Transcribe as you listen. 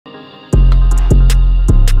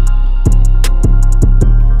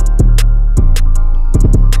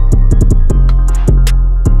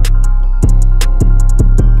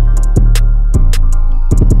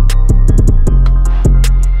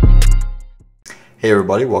Hey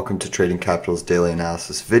everybody, welcome to Trading Capital's daily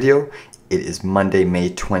analysis video. It is Monday,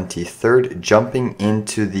 May 23rd, jumping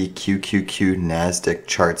into the QQQ Nasdaq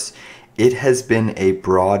charts. It has been a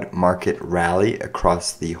broad market rally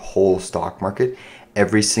across the whole stock market.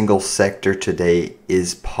 Every single sector today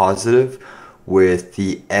is positive, with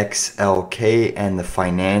the XLK and the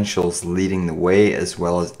financials leading the way, as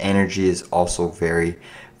well as energy is also very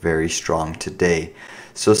strong today.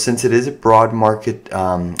 So since it is a broad market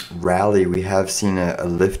rally, we have seen a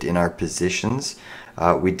lift in our positions.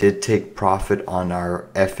 We did take profit on our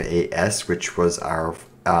FAS, which was our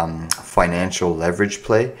financial leverage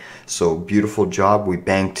play. So beautiful job. We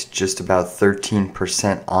banked just about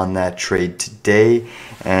 13% on that trade today,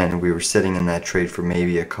 and we were sitting in that trade for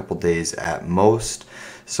maybe a couple days at most.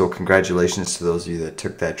 So congratulations to those of you that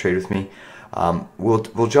took that trade with me.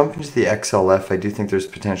 We'll jump into the XLF. I do think there's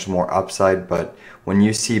potential more upside, but when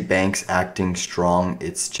you see banks acting strong,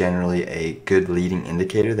 it's generally a good leading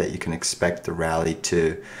indicator that you can expect the rally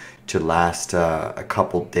to last a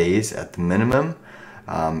couple days at the minimum.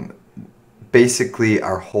 Basically,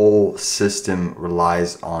 our whole system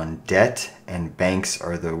relies on debt, and banks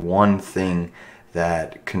are the one thing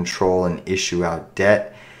that control and issue out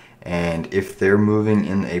debt. And if they're moving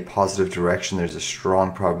in a positive direction, there's a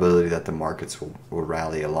strong probability that the markets will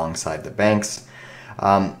rally alongside the banks.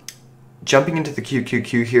 Jumping into the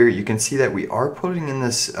QQQ here, you can see that we are putting in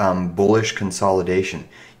this bullish consolidation.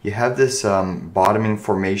 You have this bottoming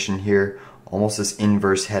formation here, almost this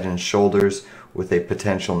inverse head and shoulders with a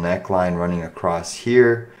potential neckline running across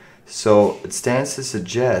here. So it stands to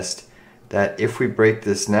suggest that if we break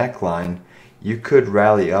this neckline, you could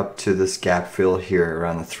rally up to this gap fill here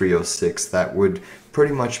around the 306. That would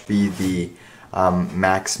pretty much be the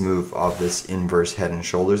max move of this inverse head and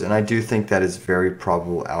shoulders, and I do think that is very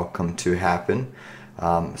probable outcome to happen.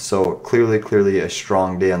 So clearly a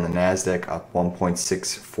strong day on the Nasdaq, up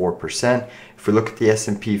 1.64%. If we look at the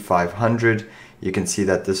S&P 500, you can see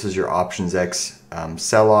that this is your options X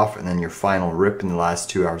sell-off, and then your final rip in the last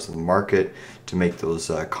 2 hours of the market to make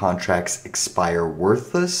those contracts expire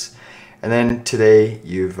worthless. And then today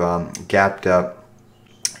you've gapped up,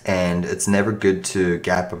 and it's never good to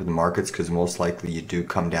gap up in the markets because most likely you do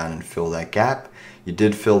come down and fill that gap. You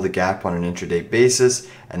did fill the gap on an intraday basis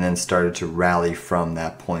and then started to rally from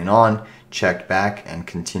that point on, checked back and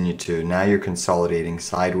continued to. Now you're consolidating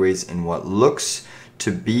sideways in what looks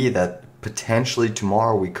to be that potentially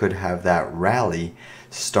tomorrow we could have that rally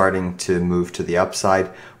starting to move to the upside.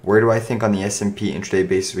 Where do I think on the S&P intraday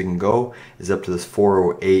basis we can go is up to this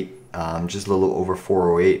 408. Just a little over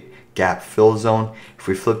 408 gap fill zone. If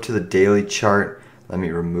we flip to the daily chart, let me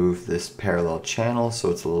remove this parallel channel so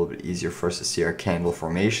it's a little bit easier for us to see our candle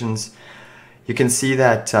formations. You can see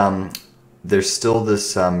that there's still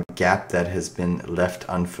this gap that has been left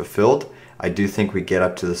unfulfilled. I do think we get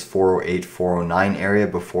up to this 408, 409 area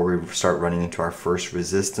before we start running into our first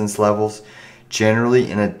resistance levels. Generally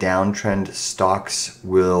in a downtrend, stocks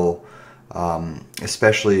will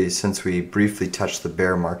especially since we briefly touched the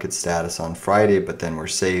bear market status on Friday, but then we're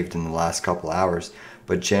saved in the last couple hours.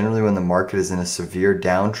 But generally when the market is in a severe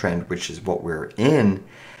downtrend, which is what we're in,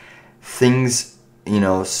 things,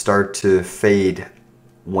 start to fade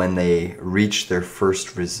when they reach their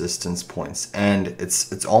first resistance points. And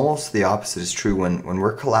it's almost the opposite is true. When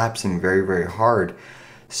we're collapsing very hard,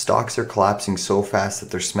 stocks are collapsing so fast that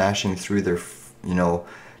they're smashing through their,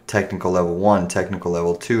 technical level 1, technical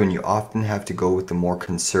level 2, and you often have to go with the more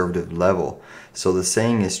conservative level. So the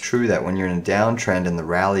saying is true that when you're in a downtrend and the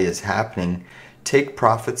rally is happening, take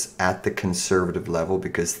profits at the conservative level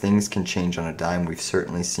because things can change on a dime. We've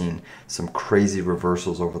certainly seen some crazy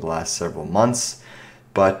reversals over the last several months,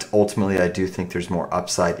 but ultimately I do think there's more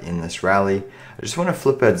upside in this rally. I just want to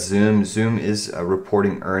flip at Zoom. Zoom is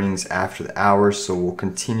reporting earnings after the hours, so we'll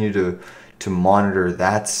continue to monitor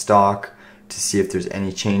that stock to see if there's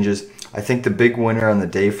any changes. I think the big winner on the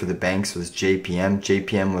day for the banks was JPM.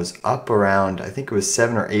 JPM was up around, I think it was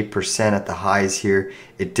 7 or 8% at the highs here.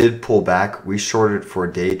 It did pull back. We shorted for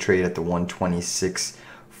a day trade at the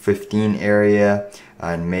 126.15 area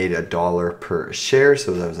and made $1 per share.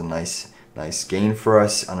 So that was a nice gain for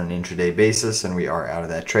us on an intraday basis, and we are out of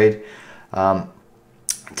that trade.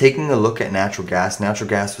 Taking a look at natural gas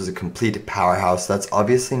was a complete powerhouse. That's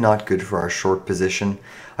obviously not good for our short position.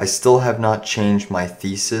 I still have not changed my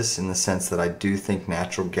thesis in the sense that I do think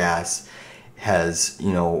natural gas has,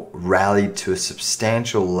 rallied to a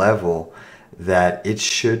substantial level that it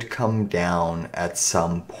should come down at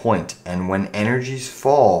some point. And when energies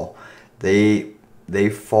fall, they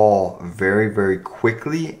fall very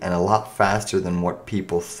quickly and a lot faster than what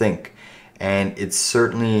people think. and it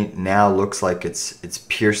certainly now looks like it's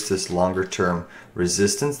pierced this longer term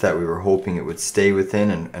resistance that we were hoping it would stay within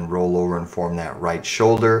and roll over and form that right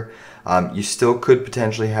shoulder. You still could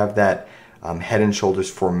potentially have that head and shoulders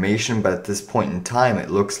formation, but at this point in time it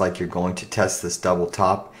looks like you're going to test this double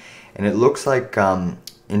top, and it looks like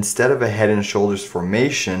instead of a head and shoulders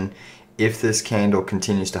formation, if this candle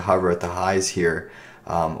continues to hover at the highs here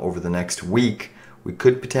over the next week, we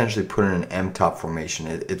could potentially put in an M-top formation.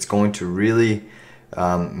 It's going to really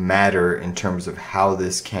matter in terms of how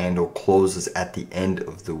this candle closes at the end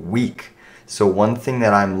of the week. So one thing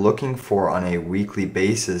that I'm looking for on a weekly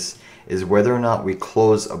basis is whether or not we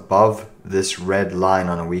close above this red line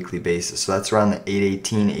on a weekly basis. So that's around the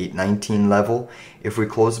 818, 819 level. If we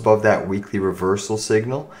close above that weekly reversal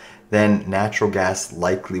signal, then natural gas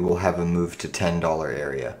likely will have a move to $10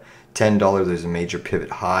 area. $10, there's a major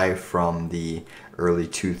pivot high from the early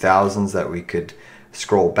 2000s that we could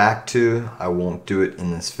scroll back to. I won't do it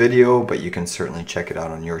in this video, but you can certainly check it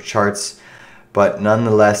out on your charts. But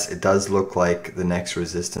nonetheless, it does look like the next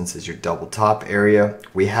resistance is your double top area.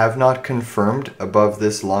 We have not confirmed above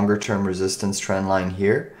this longer term resistance trend line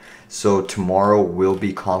here. So tomorrow will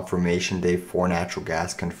be confirmation day for natural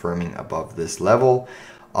gas confirming above this level.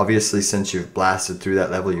 Obviously, since you've blasted through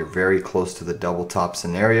that level, you're very close to the double top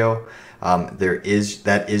scenario.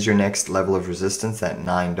 That is your next level of resistance, that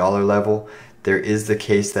 $9 level. There is the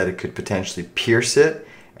case that it could potentially pierce it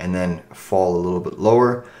and then fall a little bit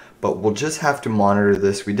lower. But we'll just have to monitor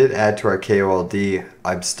this. We did add to our KOLD.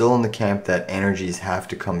 I'm still in the camp that energies have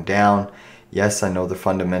to come down. Yes, I know the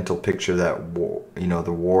fundamental picture that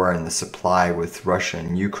the war and the supply with Russia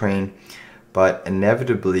and Ukraine, but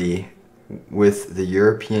inevitably with the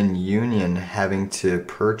European Union having to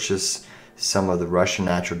purchase some of the Russian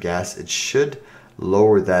natural gas, it should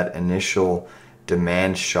lower that initial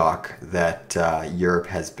demand shock that Europe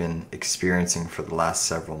has been experiencing for the last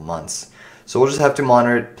several months. So we'll just have to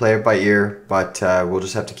monitor it, play it by ear, but we'll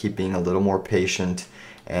just have to keep being a little more patient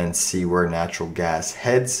and see where natural gas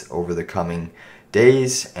heads over the coming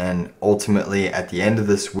days. And ultimately, at the end of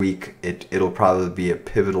this week, it'll probably be a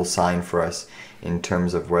pivotal sign for us in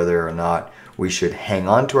terms of whether or not we should hang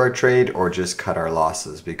on to our trade or just cut our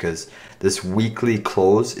losses, because this weekly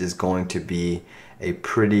close is going to be a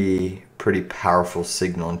pretty powerful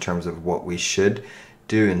signal in terms of what we should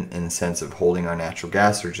do in the sense of holding our natural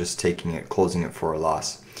gas or just taking it, closing it for a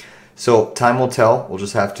loss. So time will tell. We'll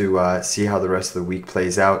just have to see how the rest of the week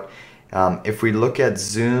plays out. If we look at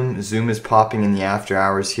Zoom is popping in the after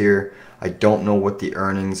hours here. I don't know what the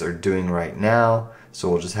earnings are doing right now, so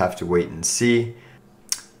we'll just have to wait and see.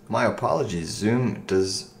 My apologies, Zoom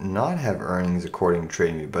does not have earnings according to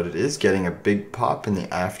TradingView, but it is getting a big pop in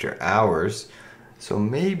the after hours. So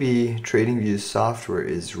maybe TradingView software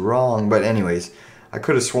is wrong, but anyways, I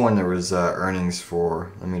could have sworn there was earnings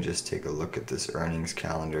for, let me just take a look at this earnings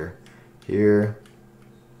calendar here.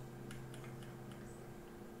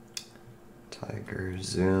 Tiger,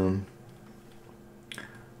 Zoom.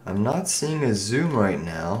 I'm not seeing a Zoom right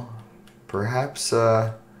now. Perhaps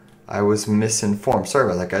I was misinformed. Sorry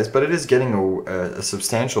about that, guys, but it is getting a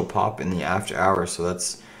substantial pop in the after hours, so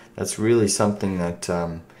that's really something that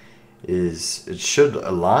it should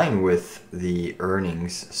align with the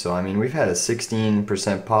earnings. So I mean, we've had a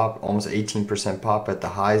 16% pop, almost 18% pop at the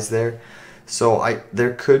highs there. So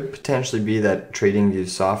there could potentially be that TradingView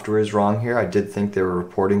software is wrong here. I did think they were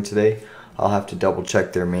reporting today. I'll have to double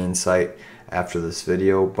check their main site after this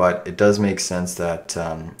video, but it does make sense that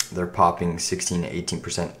they're popping 16 to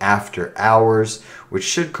 18% after hours, which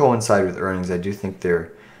should coincide with earnings. I do think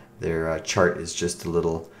their chart is just a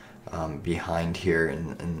little behind here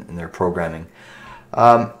in their programming.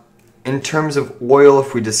 In terms of oil,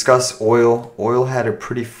 if we discuss oil had a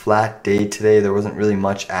pretty flat day today. There wasn't really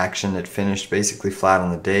much action. It finished basically flat on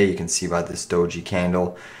the day. You can see by this doji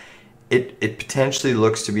candle. It potentially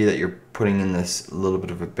looks to be that you're putting in this little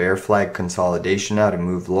bit of a bear flag consolidation now to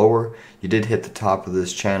move lower. You did hit the top of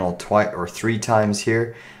this channel twice or 3 times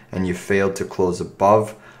here, and you failed to close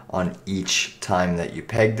above on each time that you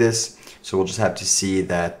pegged this. So we'll just have to see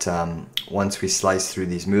that once we slice through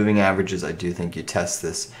these moving averages, I do think you test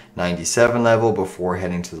this 97 level before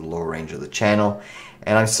heading to the lower range of the channel.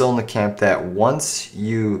 And I'm still in the camp that once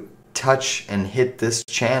you touch and hit this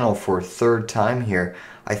channel for a 3rd time here,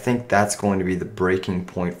 I think that's going to be the breaking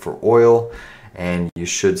point for oil, and you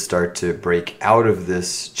should start to break out of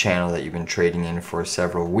this channel that you've been trading in for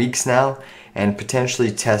several weeks now and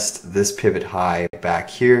potentially test this pivot high back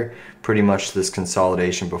here, pretty much this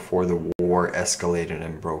consolidation before the war escalated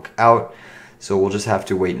and broke out. So we'll just have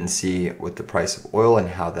to wait and see with the price of oil and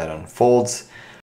how that unfolds.